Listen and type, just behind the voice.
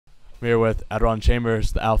I'm here with Adron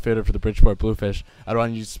Chambers, the outfielder for the Bridgeport Bluefish.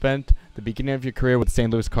 Adron, you spent the beginning of your career with the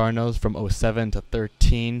St. Louis Cardinals from '07 to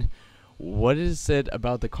 '13. What is it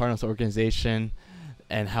about the Cardinals organization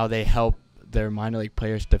and how they help their minor league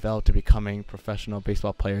players develop to becoming professional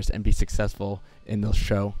baseball players and be successful in the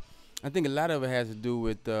show? I think a lot of it has to do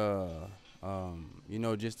with,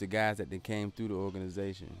 just the guys that they came through the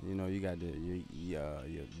organization. You know, you got your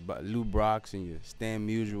Lou Brocks and your Stan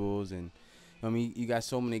Musials, and you got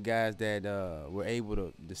so many guys that were able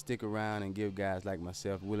to stick around and give guys like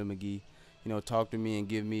myself, Willie McGee, talk to me and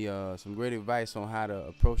give me some great advice on how to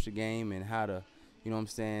approach the game and how to,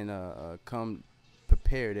 come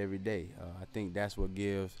prepared every day. I think that's what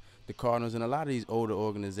gives the Cardinals and a lot of these older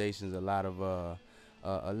organizations a lot of a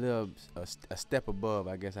step above,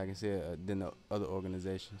 I guess I can say, than the other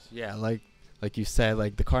organizations. Yeah, like you said,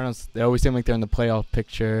 like the Cardinals, they always seem like they're in the playoff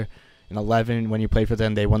picture. In 11, when you play for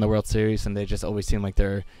them, they won the World Series, and they just always seem like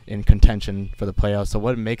they're in contention for the playoffs. So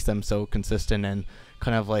what makes them so consistent and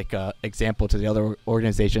kind of like an example to the other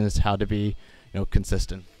organizations how to be,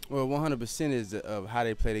 consistent? Well, 100% is of how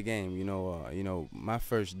they play the game. My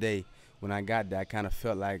first day when I got there, I kind of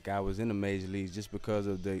felt like I was in the major leagues just because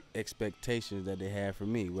of the expectations that they had for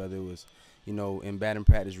me, whether it was, in batting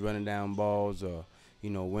practice, running down balls, or,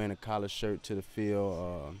 wearing a collar shirt to the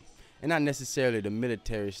field, and not necessarily the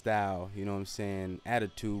military style,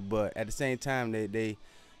 attitude, but at the same time, they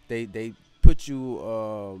put you,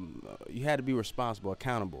 you had to be responsible,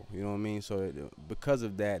 accountable, So because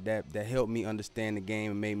of that helped me understand the game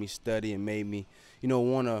and made me study and made me,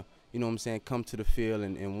 want to, come to the field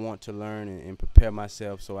and want to learn and prepare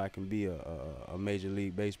myself so I can be a Major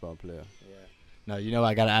League Baseball player. Yeah. No,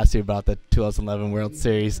 I got to ask you about the 2011 World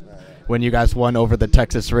Series when you guys won over the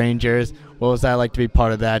Texas Rangers. What was that like to be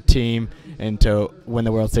part of that team and to win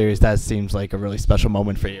the World Series? That seems like a really special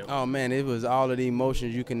moment for you. Oh, man, it was all of the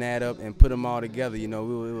emotions you can add up and put them all together. It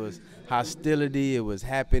was hostility, it was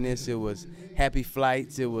happiness, it was happy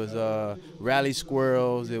flights, it was rally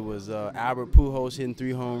squirrels, it was Albert Pujols hitting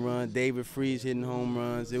 3 home runs, David Freese hitting home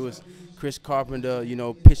runs, it was Chris Carpenter,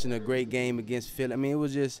 pitching a great game against Philly. It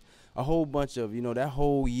was just a whole bunch of, that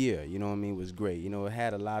whole year, was great. It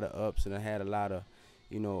had a lot of ups and it had a lot of,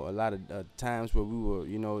 times where we were,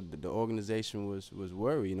 the organization was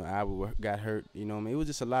worried. Albert got hurt, It was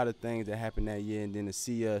just a lot of things that happened that year, and then to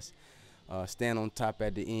see us stand on top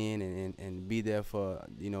at the end and be there for,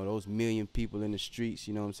 those million people in the streets,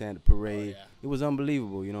 the parade. Oh, yeah. It was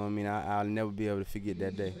unbelievable, I'll never be able to forget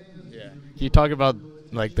that day. Yeah. Can you talk about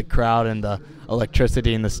like the crowd and the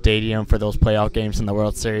electricity in the stadium for those playoff games in the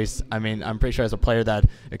World Series? I'm pretty sure as a player that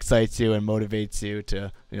excites you and motivates you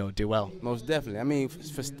to, do well. Most definitely.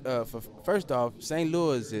 First off, St.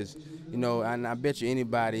 Louis is, and I bet you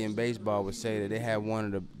anybody in baseball would say that they have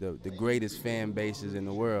one of the greatest fan bases in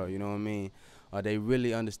the world, They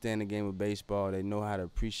really understand the game of baseball. They know how to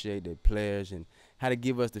appreciate their players and how to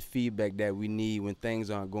give us the feedback that we need when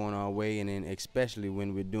things aren't going our way, and then especially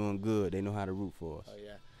when we're doing good. They know how to root for us. Oh,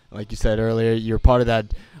 yeah. Like you said earlier, you're part of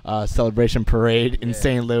that celebration parade in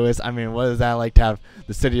St. Louis. What is that like to have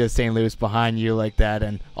the city of St. Louis behind you like that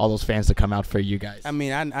and all those fans to come out for you guys?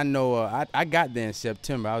 I know I got there in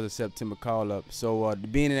September. I was a September call-up. So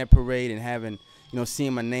being in that parade and having,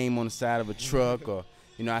 seeing my name on the side of a truck, or,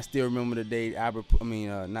 I still remember the day not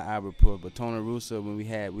Albert Pujols, but Tony Russo, when we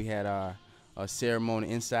had our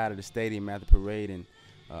ceremony inside of the stadium at the parade, and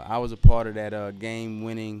I was a part of that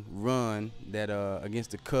game-winning run that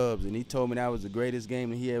against the Cubs, and he told me that was the greatest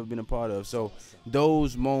game that he ever been a part of. So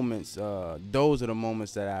those moments, those are the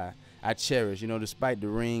moments that I cherish, despite the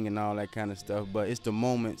ring and all that kind of stuff. But it's the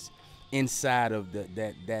moments inside of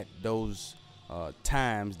those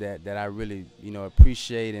times that I really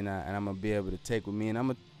appreciate, and I'm gonna be able to take with me.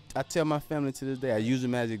 And I tell my family to this day, I use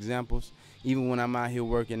them as examples, even when I'm out here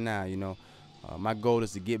working now. My goal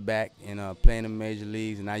is to get back and play in the major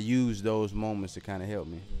leagues, and I use those moments to kind of help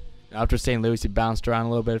me. After St. Louis, you bounced around a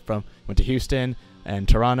little bit went to Houston and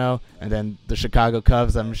Toronto, and then the Chicago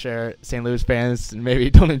Cubs. I'm sure St. Louis fans maybe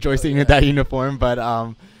don't enjoy seeing that uniform,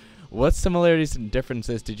 but what similarities and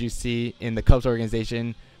differences did you see in the Cubs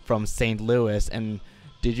organization from St. Louis? And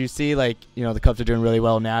did you see, the Cubs are doing really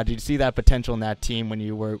well now? Did you see that potential in that team when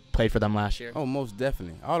you played for them last year? Oh, most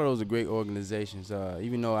definitely. All of those are great organizations.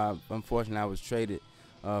 Even though unfortunately I was traded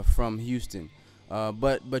from Houston,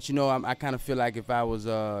 but I kind of feel like if I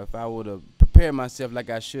would have prepared myself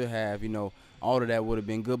like I should have, all of that would have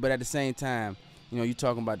been good. But at the same time, you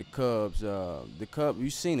talking about the Cubs. The Cubs,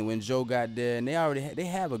 you've seen it when Joe got there, and they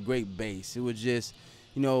have a great base. It was just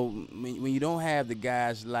you know, when you don't have the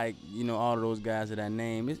guys like, you know, all of those guys that I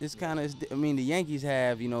named, it's kind of, I mean, the Yankees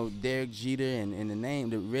have, you know, Derek Jeter and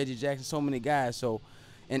the Reggie Jackson, so many guys. So,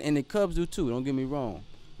 and the Cubs do too. Don't get me wrong.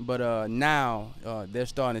 But now they're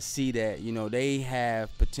starting to see that, you know, they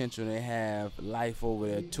have potential. They have life over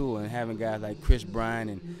there too. And having guys like Chris Bryant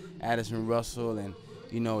and Addison Russell and,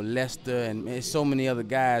 you know, Lester and so many other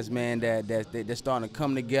guys, man, they're starting to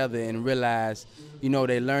come together and realize, you know,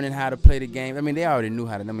 they're learning how to play the game. I mean, they already knew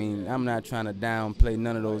how to. I mean, I'm not trying to downplay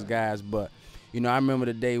none of those guys, but, you know, I remember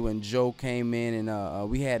the day when Joe came in and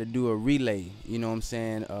we had to do a relay, you know what I'm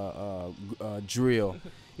saying, drill.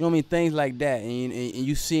 You know what I mean? Things like that, and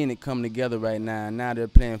you seeing it come together right now. Now they're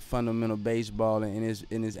playing fundamental baseball, and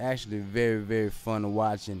it's actually very, very fun to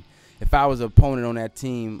watch. And if I was an opponent on that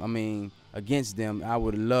team, I mean, against them, I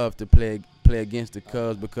would love to play against the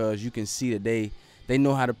Cubs, because you can see that they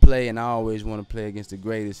know how to play, and I always want to play against the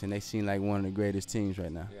greatest, and they seem like one of the greatest teams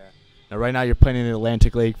right now. Yeah. Now, right now you're playing in the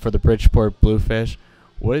Atlantic League for the Bridgeport Bluefish.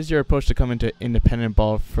 What is your approach to coming to independent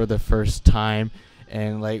ball for the first time?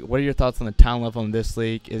 And, like, what are your thoughts on the talent level in this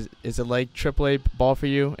league? Is it like AAA ball for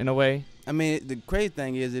you in a way? I mean, the crazy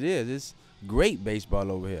thing is it's great baseball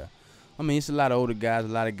over here. I mean, it's a lot of older guys, a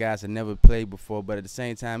lot of guys that never played before, but at the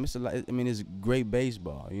same time, it's a lot. I mean, it's great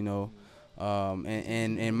baseball, you know.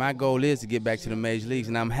 And my goal is to get back to the major leagues,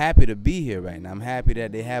 and I'm happy to be here right now. I'm happy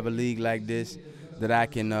that they have a league like this, that I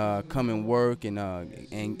can come and work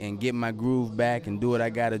and get my groove back and do what I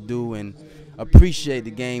got to do and appreciate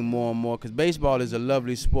the game more and more, because baseball is a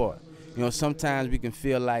lovely sport. You know, sometimes we can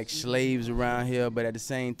feel like slaves around here, but at the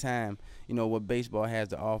same time, you know, what baseball has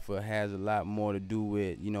to offer has a lot more to do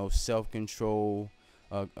with, you know, self-control,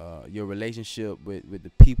 your relationship with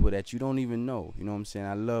the people that you don't even know. You know what I'm saying?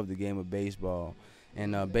 I love the game of baseball,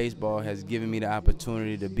 and baseball has given me the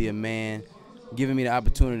opportunity to be a man, giving me the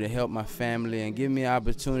opportunity to help my family, and giving me the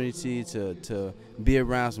opportunity to be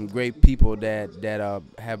around some great people that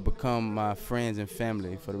have become my friends and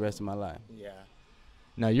family for the rest of my life. Yeah.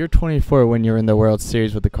 Now, you're 24 when you're in the World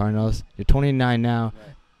Series with the Cardinals. You're 29 now.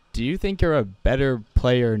 Right. Do you think you're a better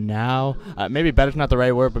player now? Maybe better's not the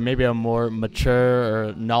right word, but maybe a more mature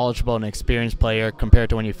or knowledgeable and experienced player compared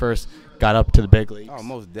to when you first got up to the big leagues? Oh,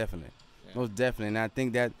 most definitely. Most definitely. And I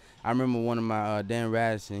think that I remember one of my Dan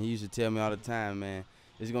Radisson, he used to tell me all the time, man,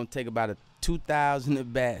 it's going to take about 2,000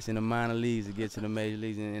 at-bats in the minor leagues to get to the major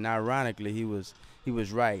leagues. And ironically, he was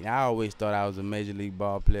right. I always thought I was a major league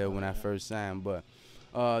ball player when I first signed, but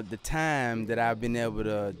the time that I've been able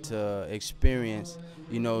to experience,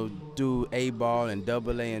 you know, through A-ball and AA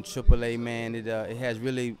and AAA, man, it has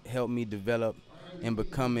really helped me develop in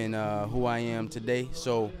becoming who I am today.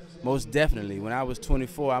 So most definitely, when I was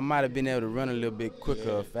 24, I might have been able to run a little bit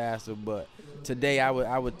quicker or faster, but today I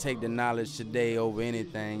would take the knowledge today over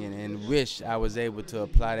anything, and wish I was able to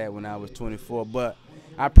apply that when I was 24. But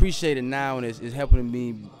I appreciate it now, and it's helping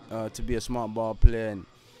me to be a smart ball player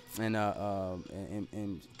and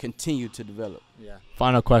continue to develop. Yeah.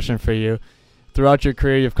 Final question for you. Throughout your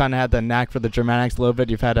career, you've kind of had the knack for the dramatics a little bit.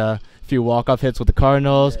 You've had a few walk-off hits with the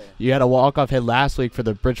Cardinals. Yeah. You had a walk-off hit last week for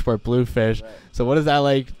the Bridgeport Bluefish. Right. So what is that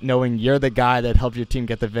like, knowing you're the guy that helped your team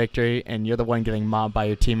get the victory and you're the one getting mobbed by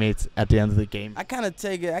your teammates at the end of the game? I kind of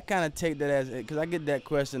take that as, because I get that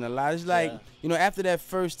question a lot. It's like, you know, after that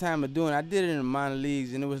first time of doing it, I did it in the minor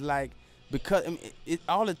leagues, and it was like, because I mean,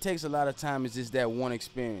 all it takes a lot of time is just that one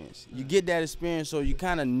experience. You get that experience, so you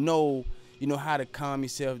kind of know, you know, how to calm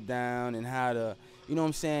yourself down and how to, you know what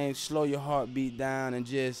I'm saying, slow your heartbeat down and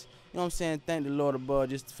just, you know what I'm saying, thank the Lord above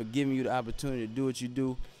just for giving you the opportunity to do what you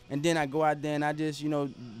do. And then I go out there and I just, you know,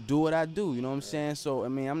 do what I do, you know what I'm saying? So, I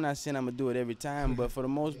mean, I'm not saying I'm going to do it every time, but for the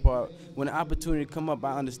most part, when the opportunity come up,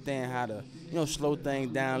 I understand how to, you know, slow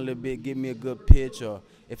things down a little bit, give me a good pitch, or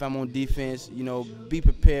if I'm on defense, you know, be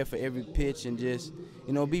prepared for every pitch and just,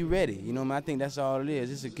 you know, be ready. You know, I think that's all it is.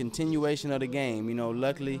 It's a continuation of the game. You know,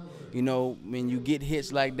 luckily, you know, when you get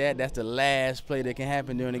hits like that, that's the last play that can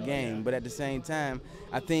happen during the game. But at the same time,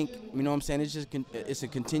 I think, you know what I'm saying, it's a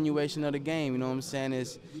continuation of the game. You know what I'm saying?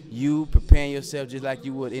 It's you preparing yourself just like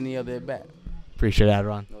you would any other at-bat. Appreciate it,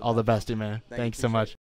 Adron. All the best, man. Thanks so much.